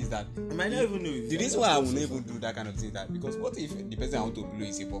funny thing is that I might not even know. The reason why I will never do that kind of thing is that because what if the person I want to blow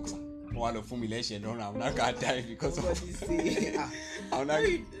is a boxer? One of formulation, I'm not gonna die because of. I'm not.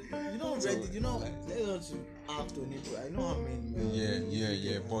 You know, let's not act on it. I know how many.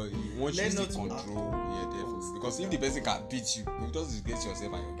 Yeah. But once you use the control, definitely. Because if the person can beat you, you just disgrace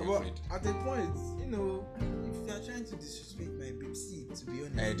yourself and your girlfriend. But at the point, if you are trying to disrespect my babe, see, to be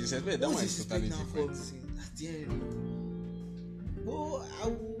honest, disrespect that one is totally different. At the end, oh, I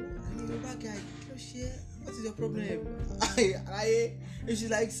need a bad guy. What is your problem? And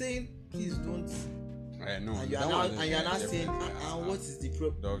she's like saying, please don't. No, and you're not saying, what is the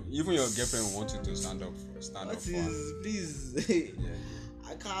problem? Even your girlfriend will want you to stand up. Please?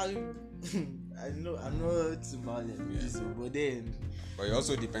 I can't. I'm not too violent, but then. But it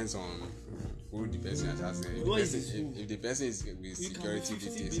also depends on who the person is asking. If the person is with security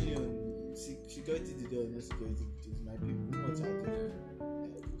details. Security details, not security details. My people, what are they?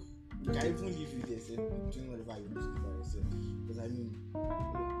 You can even leave you there, say, doing whatever you want to do by yourself. Because I mean,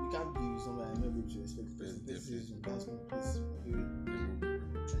 you can't be with somebody and not be able to respect the person. This is that's one place.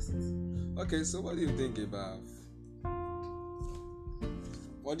 Okay, so what do you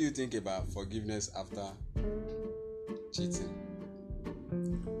think about forgiveness after cheating?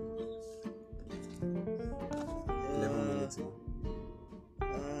 11 minutes more.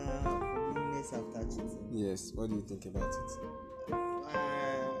 Forgiveness after cheating. Yes, what do you think about it?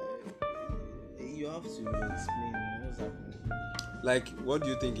 You have to explain what's happening. Like, what do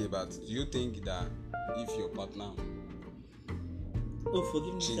you think about it? Do you think that if your partner Oh,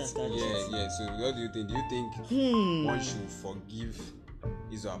 forgiveness cheats. after cheating. Yeah. So what do you think? Do you think one should forgive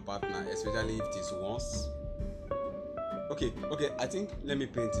his or her partner, especially if it is once? Okay. I think let me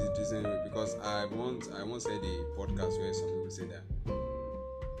paint it this way because I once said a podcast where some people say that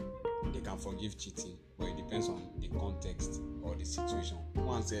they can forgive cheating, but it depends on the context or the situation.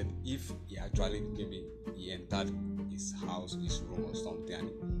 One said if he actually maybe he entered his house, his room or something,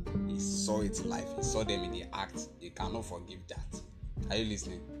 and he saw it live, he saw them in the act, he cannot forgive that. Are you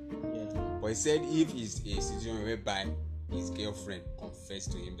listening? Yeah. But he said if it's a situation whereby his girlfriend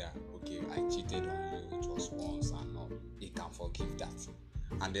confessed to him that okay, I cheated on you, it was once and all, he can forgive that.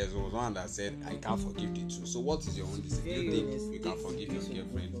 And there was one that said I can't forgive the two. So what is your own decision? Do you think you can forgive your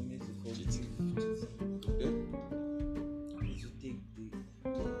girlfriend cheating? Okay. You should take the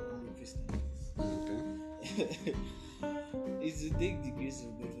Okay. It should take the grace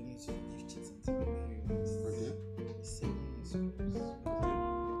of God for me to forgive cheating, to be very honest. Okay. 7 years ago.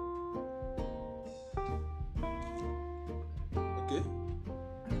 Okay.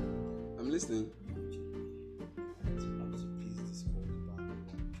 I'm listening.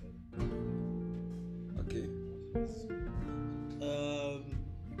 Okay.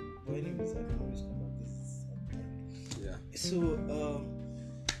 But anyways, I can always come back this. Yeah. So,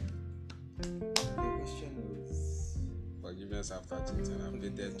 the question was Forgiveness after cheating. I've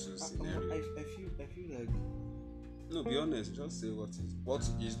dated two scenarios. I feel like No, be honest. Just say what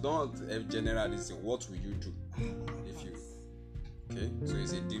is not a general. This is what will you do if you? Okay. So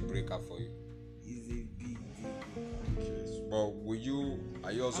it's a deal breaker for you. is a big deal. Okay. But will you?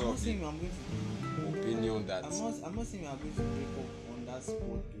 Are you also I'm not of the saying I'm going to. opinion that? I'm not saying I'm going to break up on that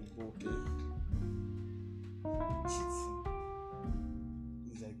spot to go. Okay. Cheating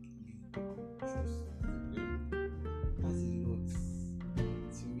is like you trust. Yeah. That's a lot.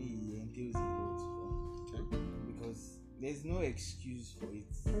 To me, it entails a lot. Okay. Because there's no excuse for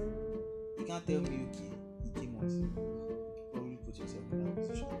it. You can't tell me, okay, you came once. You probably put yourself in that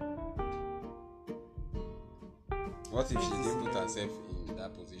position. What if she didn't put herself in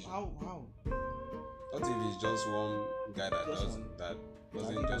that position? How? What if it's just one guy that Just doesn't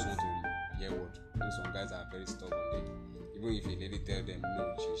just want to hear word? You know, some guys are very stubborn. Even if a lady tell them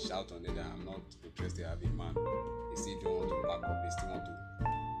no, she shout on it that I'm not interested in having a man. They still don't want to back up. They still want to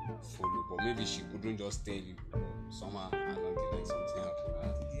follow. But maybe she couldn't just tell you. Somehow along the line something happened. How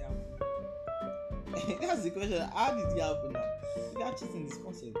did it happen? That's the question. How did it happen now? You are cheating this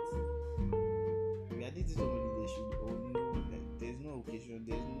concept. If you are dating somebody, they should all know that there's no occasion,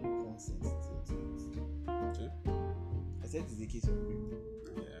 there's no consent to it. Okay. Except it's the case of rape.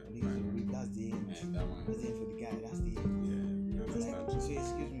 Yeah. And if it's rape, that's the end. Yeah, that one. That's the end for the guy. That's the end. Yeah, we understand. Like, so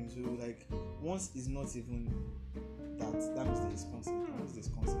excuse me. So like, once it's not even that means there is consent. Once there's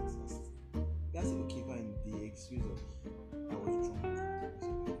consent, that's okay. Fine. The excuse of I was drunk.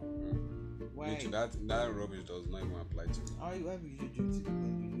 Why? That rubbish does not even apply to me. Why would you drink to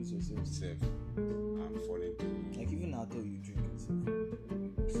when you lose yourself? Self. I'm falling to. Like even after you drink yourself.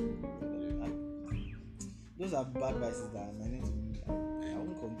 Like, those are bad vices that are meant to me. I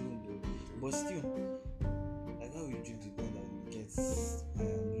won't condone them. But still, like how you drink to the point that you get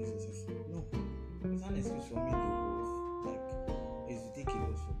lose yourself. No. It's not an excuse for me though. Like it's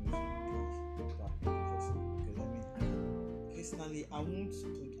ridiculous for me to be that person. Because I mean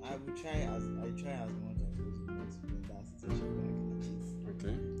personally I will try as much as possible not to be in that situation where I can cheat.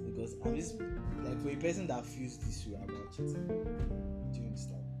 Okay. Because I'm just like for a person that feels this way about cheating, do you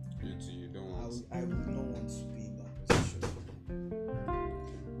understand? You don't want. I would not want to be in that position.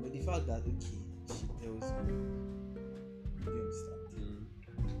 But the fact that okay, she tells me, do you understand?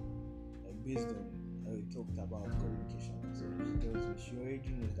 Like based on how we talked about communication, so she tells me she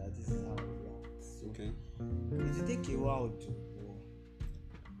already knows that this is how we react. So Okay. it will take a while to.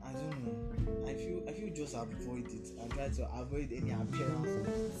 I don't know. I feel just avoid it and try to avoid any appearance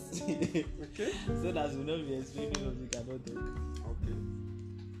of it. Okay. So that we'll not be explaining what we cannot do. Okay.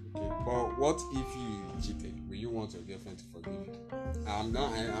 But what if you cheated? Will you want your girlfriend to forgive you? I'm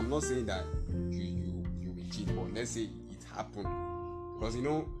not saying that you will cheat, but let's say it happened. Because you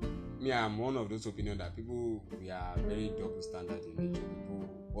know, me, I'm one of those opinion that people we are very double standard in nature. People,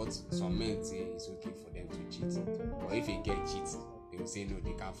 what some men say is okay for them to cheat, but if a girl cheats, they will say no,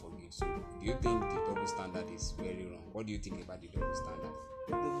 they can't forgive. So, do you think the double standard is very wrong? What do you think about the double standard?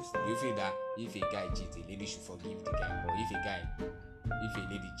 Do you feel that if a guy cheats, a lady should forgive the guy, or if a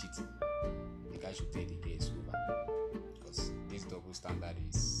lady cheats, the guy should tell the guy it's over? Because this double standard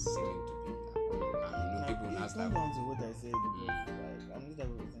is seeming to be. People now it's start. not down to what I said. Like, I'm just that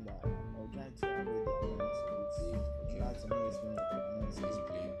person that I'll try to avoid the appearance of it. Okay. That's me explain what I'm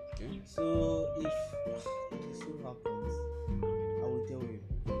Explain. Okay. So if it so happens, I will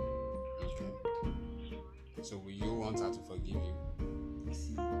to forgive you?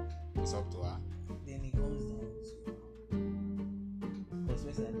 See, It's up to her. then it comes down to because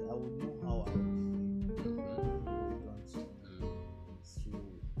personally, I would know how I would feel. So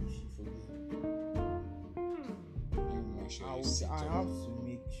if she forgives me, You make sure you sit I up. have to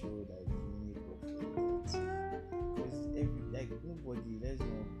make sure that we make up for that. Because nobody, let's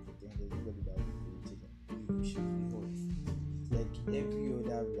not pretend there's nobody that will be taken. We should be hurt. Like every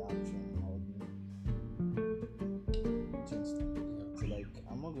other reaction, I would know. Do you understand? So like,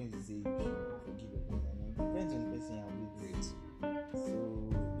 I'm not going to say you should forgive a person. It depends on the person I'm with. Great. So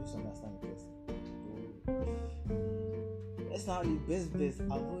just understand the person. That's not the best.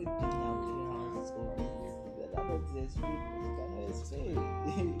 Avoid being appearance or that not the explain. You cannot explain.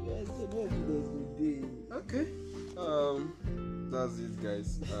 Yes, you know evidence today. Okay. That's it, guys.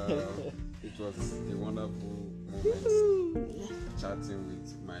 It was a wonderful moment chatting with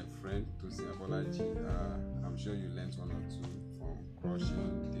my friend Tosin Abolaji. I'm sure you learned one or two from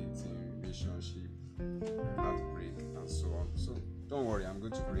crushing, dating, relationship, heartbreak, and so on. So don't worry, I'm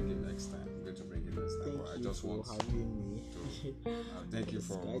going to bring him next time. But I just want having me. to thank you It's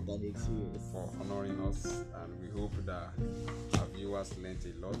for quite an experience. honoring us, and we hope that our viewers learned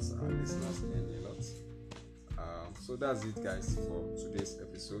a lot, our listeners learned a lot. So that's it, guys, for today's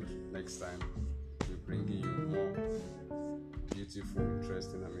episode. Next time we're bringing you more beautiful,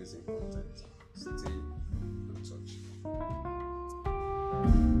 interesting, amazing content. Stay in touch.